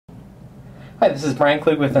Hi, this is Brian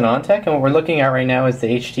Klug with AnandTech, and what we're looking at right now is the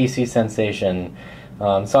HTC Sensation.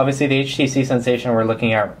 So obviously the HTC Sensation we're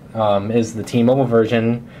looking at is the T-Mobile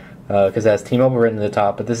version, because it has T-Mobile written at the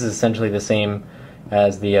top, but this is essentially the same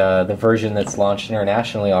as the version that's launched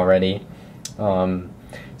internationally already. So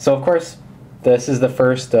of course, this is the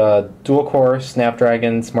first dual-core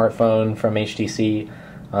Snapdragon smartphone from HTC. It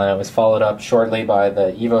was followed up shortly by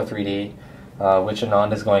the Evo 3D, which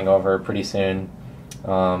Anand is going over pretty soon.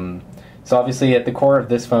 So obviously at the core of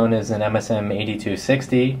this phone is an MSM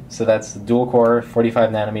 8260, so that's the dual-core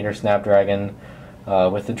 45nm Snapdragon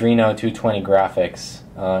with Adreno 220 graphics,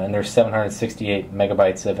 and there's 768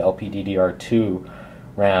 megabytes of LPDDR2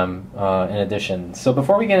 RAM in addition. So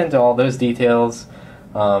before we get into all those details,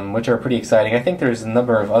 which are pretty exciting, I think there's a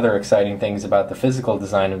number of other exciting things about the physical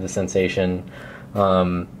design of the Sensation,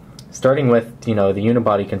 starting with the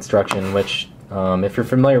Unibody construction, which if you're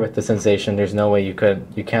familiar with the Sensation, there's no way you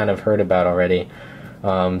can't have heard about already.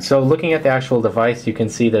 So looking at the actual device, you can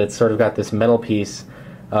see that it's sort of got this metal piece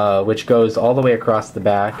which goes all the way across the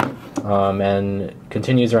back and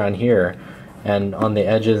continues around here and on the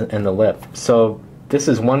edges and the lip. So this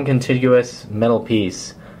is one contiguous metal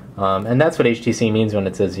piece, and that's what HTC means when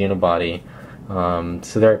it says unibody.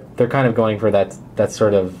 So they're kind of going for that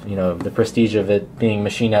sort of the prestige of it being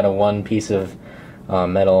machined out of one piece of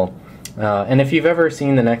metal. And if you've ever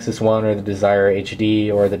seen the Nexus One or the Desire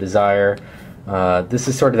HD or the Desire, this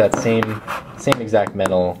is sort of that same exact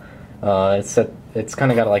metal. It's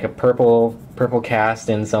kind of got like a purple cast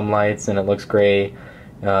in some lights, and it looks gray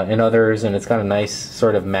in others, and it's got a nice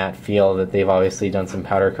sort of matte feel that they've obviously done some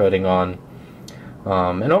powder coating on.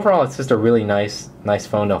 And overall, it's just a really nice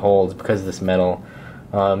phone to hold because of this metal.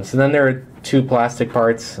 So then there are two plastic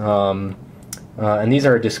parts, and these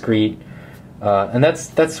are discrete. And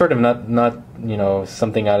that's sort of not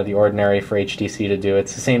something out of the ordinary for HTC to do.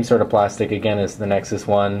 It's the same sort of plastic again as the Nexus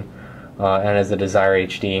One and as the Desire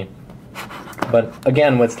HD. But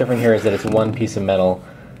again, what's different here is that it's one piece of metal.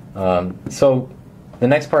 So the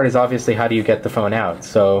next part is obviously how do you get the phone out.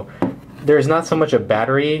 So there's not so much a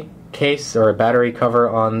battery case or a battery cover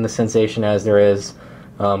on the Sensation as there is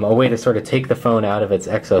a way to sort of take the phone out of its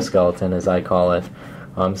exoskeleton, as I call it.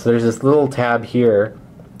 So there's this little tab here,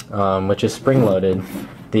 which is spring-loaded,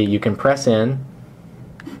 that you can press in.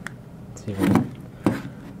 Let's see here.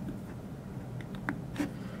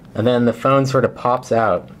 And then the phone sort of pops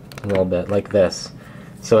out a little bit like this.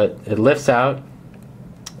 So it lifts out,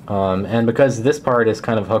 and because this part is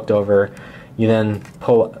kind of hooked over, you then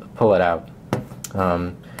pull it out.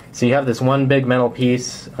 So you have this one big metal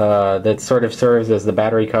piece that sort of serves as the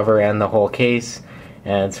battery cover and the whole case,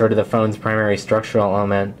 and sort of the phone's primary structural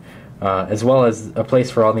element. As well as a place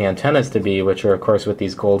for all the antennas to be, which are of course what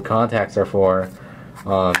these gold contacts are for.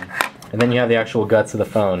 And then you have the actual guts of the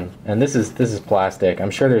phone, and this is plastic.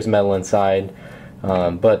 I'm sure there's metal inside,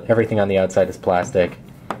 but everything on the outside is plastic.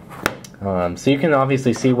 So you can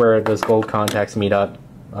obviously see where those gold contacts meet up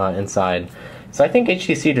inside. So I think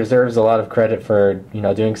HTC deserves a lot of credit for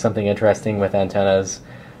doing something interesting with antennas.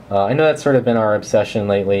 I know that's sort of been our obsession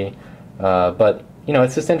lately, but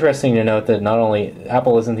it's just interesting to note that not only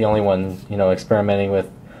Apple isn't the only one, experimenting with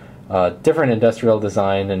different industrial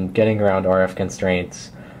design and getting around RF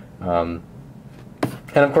constraints. And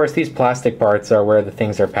of course, these plastic parts are where the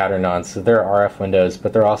things are patterned on, so they're RF windows,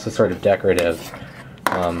 but they're also sort of decorative.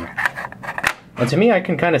 And to me, I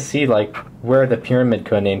can kind of see like where the pyramid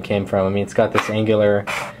code name came from. I mean, it's got this angular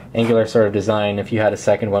sort of design. If you had a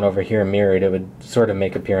second one over here mirrored, it would sort of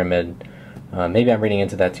make a pyramid. Maybe I'm reading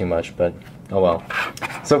into that too much, but oh well.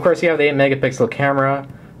 So of course you have the 8 megapixel camera,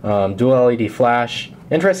 dual LED flash.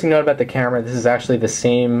 Interesting note about the camera, this is actually the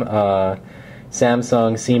same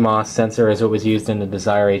Samsung CMOS sensor as what was used in the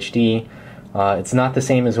Desire HD. It's not the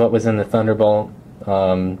same as what was in the Thunderbolt.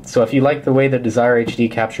 So if you like the way the Desire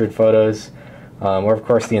HD captured photos, or of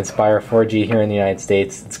course the Inspire 4G here in the United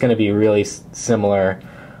States, it's going to be really similar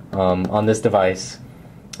on this device.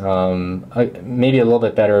 Maybe a little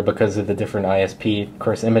bit better because of the different ISP, of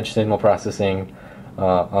course, image signal processing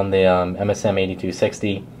on the MSM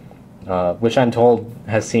 8260, which I'm told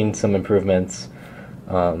has seen some improvements.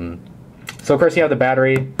 So of course you have the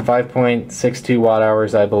battery, 5.62 watt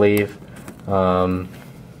hours, I believe. Yeah,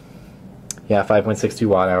 5.62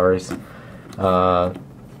 watt hours.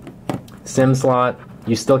 SIM slot,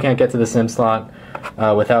 you still can't get to the SIM slot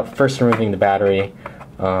without first removing the battery.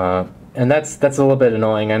 And that's a little bit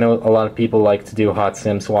annoying. I know a lot of people like to do hot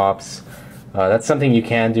SIM swaps. That's something you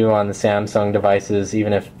can do on the Samsung devices,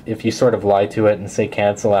 even if you sort of lie to it and say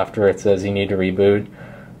cancel after it says you need to reboot.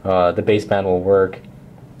 The baseband will work.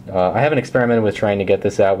 I haven't experimented with trying to get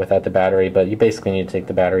this out without the battery, but you basically need to take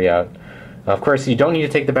the battery out. Of course, you don't need to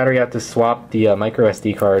take the battery out to swap the micro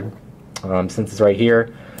SD card, since it's right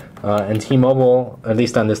here. And T-Mobile, at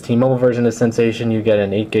least on this T-Mobile version of Sensation, you get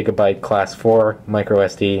an 8GB Class 4 micro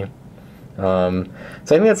SD. So I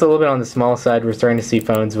think that's a little bit on the small side. We're starting to see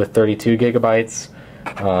phones with 32 gigabytes.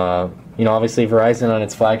 You know, obviously Verizon on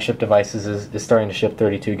its flagship devices is starting to ship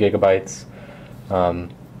 32 gigabytes.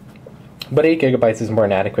 But 8 gigabytes is more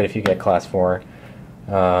than adequate if you get Class 4.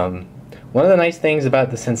 One of the nice things about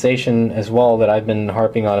the Sensation as well that I've been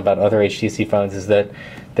harping on about other HTC phones is that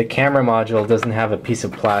the camera module doesn't have a piece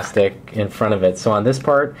of plastic in front of it. So on this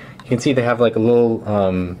part, you can see they have like a little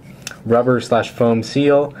rubber/foam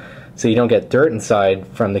seal, so you don't get dirt inside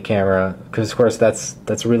from the camera, because of course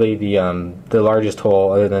that's really the largest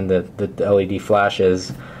hole other than the LED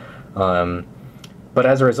flashes. But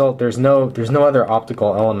as a result, there's no other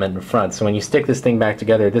optical element in front. So when you stick this thing back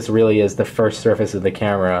together, this really is the first surface of the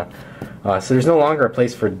camera. So there's no longer a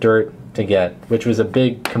place for dirt to get, which was a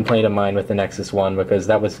big complaint of mine with the Nexus One, because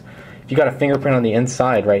that was, if you got a fingerprint on the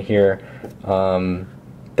inside right here,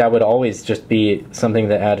 that would always just be something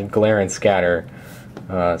that added glare and scatter.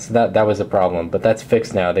 So that was a problem, but that's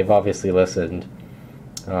fixed now. They've obviously listened.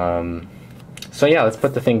 So yeah, let's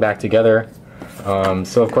put the thing back together.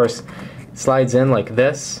 So of course, slides in like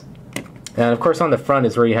this, and of course on the front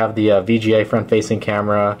is where you have the VGA front-facing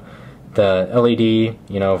camera, the LED,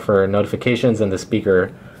 you know, for notifications, and the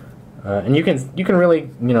speaker. And you can really,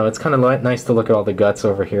 you know, it's kind of nice to look at all the guts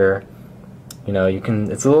over here. You know,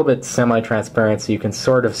 it's a little bit semi-transparent, so you can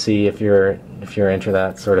sort of see if you're into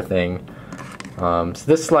that sort of thing. So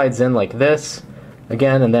this slides in like this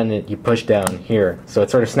again, and then you push down here, so it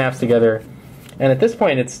sort of snaps together. And at this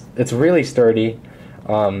point, it's really sturdy.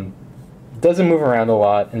 Doesn't move around a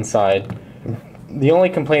lot inside. The only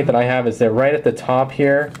complaint that I have is that right at the top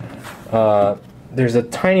here, there's a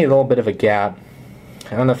tiny little bit of a gap.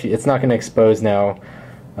 I don't know if it's not going to expose now,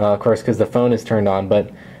 of course, because the phone is turned on,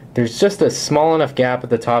 but there's just a small enough gap at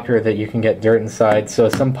the top here that you can get dirt inside, so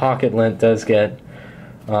some pocket lint does get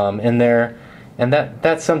in there, and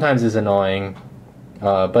that sometimes is annoying,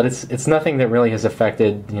 but it's nothing that really has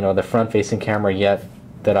affected, you know, the front-facing camera yet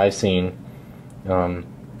that I've seen in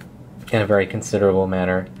a very considerable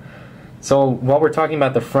manner. So while we're talking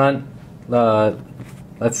about the front,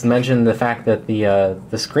 let's mention the fact that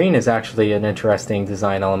the screen is actually an interesting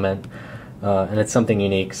design element, and it's something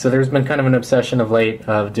unique. So there's been kind of an obsession of late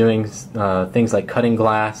of doing things like cutting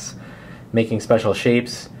glass, making special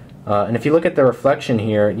shapes, and if you look at the reflection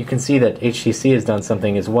here, you can see that HTC has done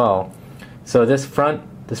something as well. So this front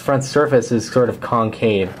surface is sort of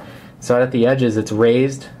concave. So at the edges, it's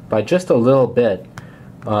raised by just a little bit,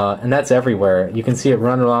 and that's everywhere. You can see it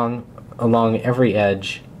run along every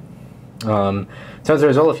edge. So as a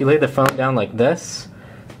result, if you lay the phone down like this,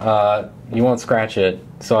 you won't scratch it.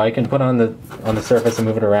 So I can put on the surface and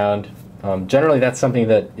move it around. Generally, that's something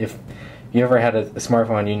that if you ever had a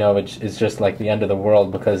smartphone, you know it is just like the end of the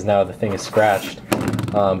world, because now the thing is scratched.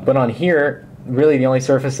 But on here, really the only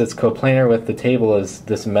surface that's coplanar with the table is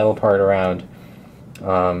this metal part around.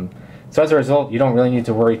 So as a result, you don't really need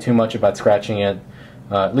to worry too much about scratching it,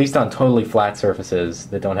 at least on totally flat surfaces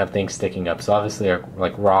that don't have things sticking up. So obviously,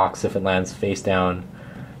 like rocks, if it lands face down,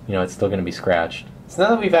 you know, it's still going to be scratched. So now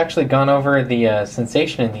that we've actually gone over the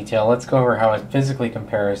Sensation in detail, let's go over how it physically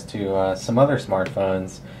compares to some other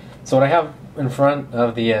smartphones. So what I have in front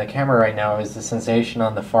of the camera right now is the Sensation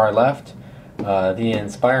on the far left, the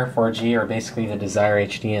Inspire 4G, or basically the Desire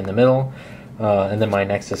HD in the middle, and then my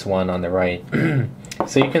Nexus One on the right.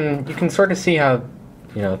 So you can sort of see how,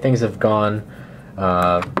 you know, things have gone.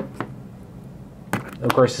 Of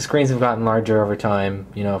course, the screens have gotten larger over time.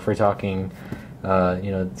 You know, if we're talking,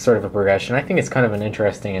 you know, sort of a progression. I think it's kind of an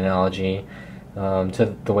interesting analogy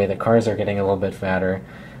to the way that cars are getting a little bit fatter,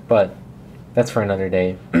 but that's for another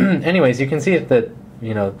day. Anyways, you can see that,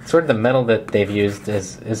 you know, sort of the metal that they've used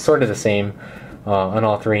is sort of the same on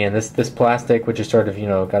all three, and this plastic, which is sort of, you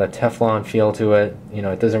know, got a Teflon feel to it. You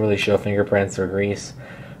know, it doesn't really show fingerprints or grease.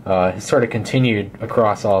 Has sort of continued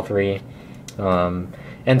across all three.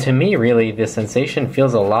 And to me, really, the Sensation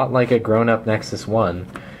feels a lot like a grown-up Nexus One.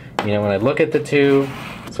 You know, when I look at the two,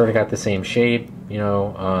 sort of got the same shape, you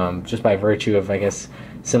know, just by virtue of, I guess,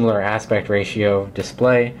 similar aspect ratio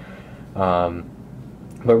display.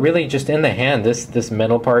 But really, just in the hand, this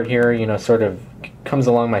metal part here, you know, sort of comes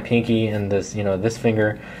along my pinky and this, you know, this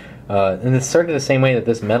finger, and it's sort of the same way that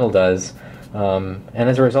this metal does. And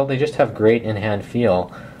as a result, they just have great in-hand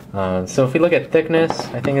feel. So if we look at thickness,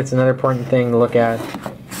 I think it's another important thing to look at.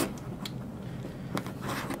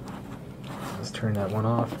 Let's turn that one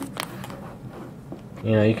off.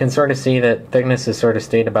 You know, you can sort of see that thickness is sort of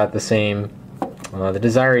stayed about the same. The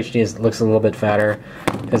Desire HD looks a little bit fatter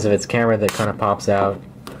because of its camera that kind of pops out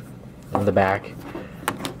on the back.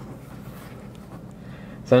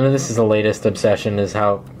 So I know this is the latest obsession, is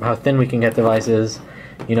how thin we can get devices.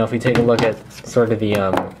 You know, if we take a look at sort of the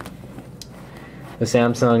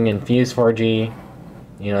Samsung Infuse 4G,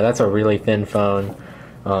 you know, that's a really thin phone.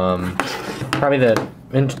 Probably the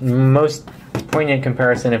most poignant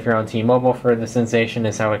comparison if you're on T-Mobile for the Sensation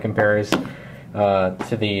is how it compares to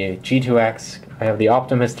the G2X. I have the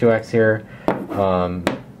Optimus 2X here.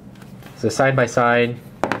 So side by side,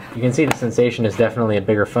 you can see the Sensation is definitely a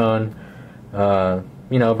bigger phone.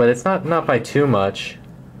 You know, but it's not by too much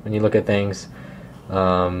when you look at things.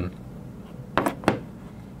 You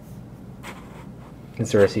can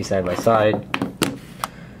sort of see side by side,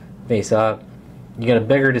 face up. You get a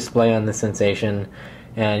bigger display on the Sensation,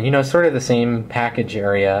 and you know, sort of the same package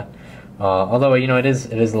area, although you know it is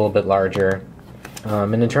a little bit larger.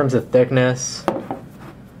 And in terms of thickness,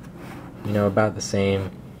 you know, about the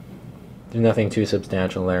same. There's nothing too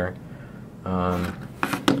substantial there.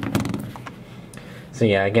 So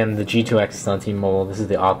yeah, again, the G2X is on T-Mobile. This is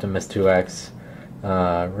the Optimus 2X,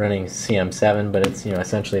 running CM7, but it's, you know,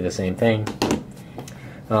 essentially the same thing.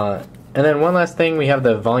 And then one last thing, we have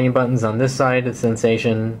the volume buttons on this side of the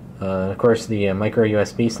Sensation. Of course, the micro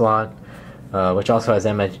USB slot, which also has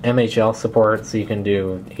MHL support, so you can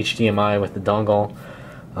do HDMI with the dongle.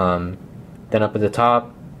 Then up at the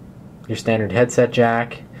top, your standard headset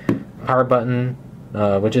jack, power button,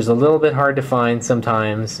 which is a little bit hard to find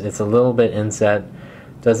sometimes. It's a little bit inset,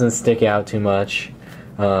 doesn't stick out too much.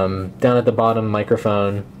 Down at the bottom,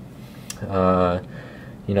 microphone.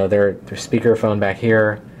 You know, their speakerphone back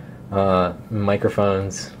here.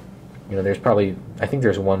 Microphones. You know, there's probably, I think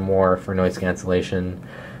there's one more for noise cancellation.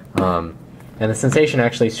 And the Sensation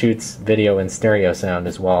actually shoots video and stereo sound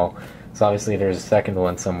as well. So obviously there's a second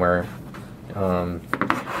one somewhere.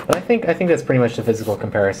 But I think that's pretty much the physical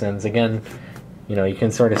comparisons. Again, you know, you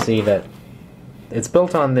can sort of see that it's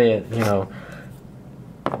built on the, you know,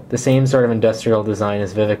 the same sort of industrial design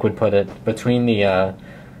as Vivek would put it, between the,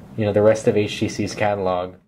 you know, the rest of HTC's catalog.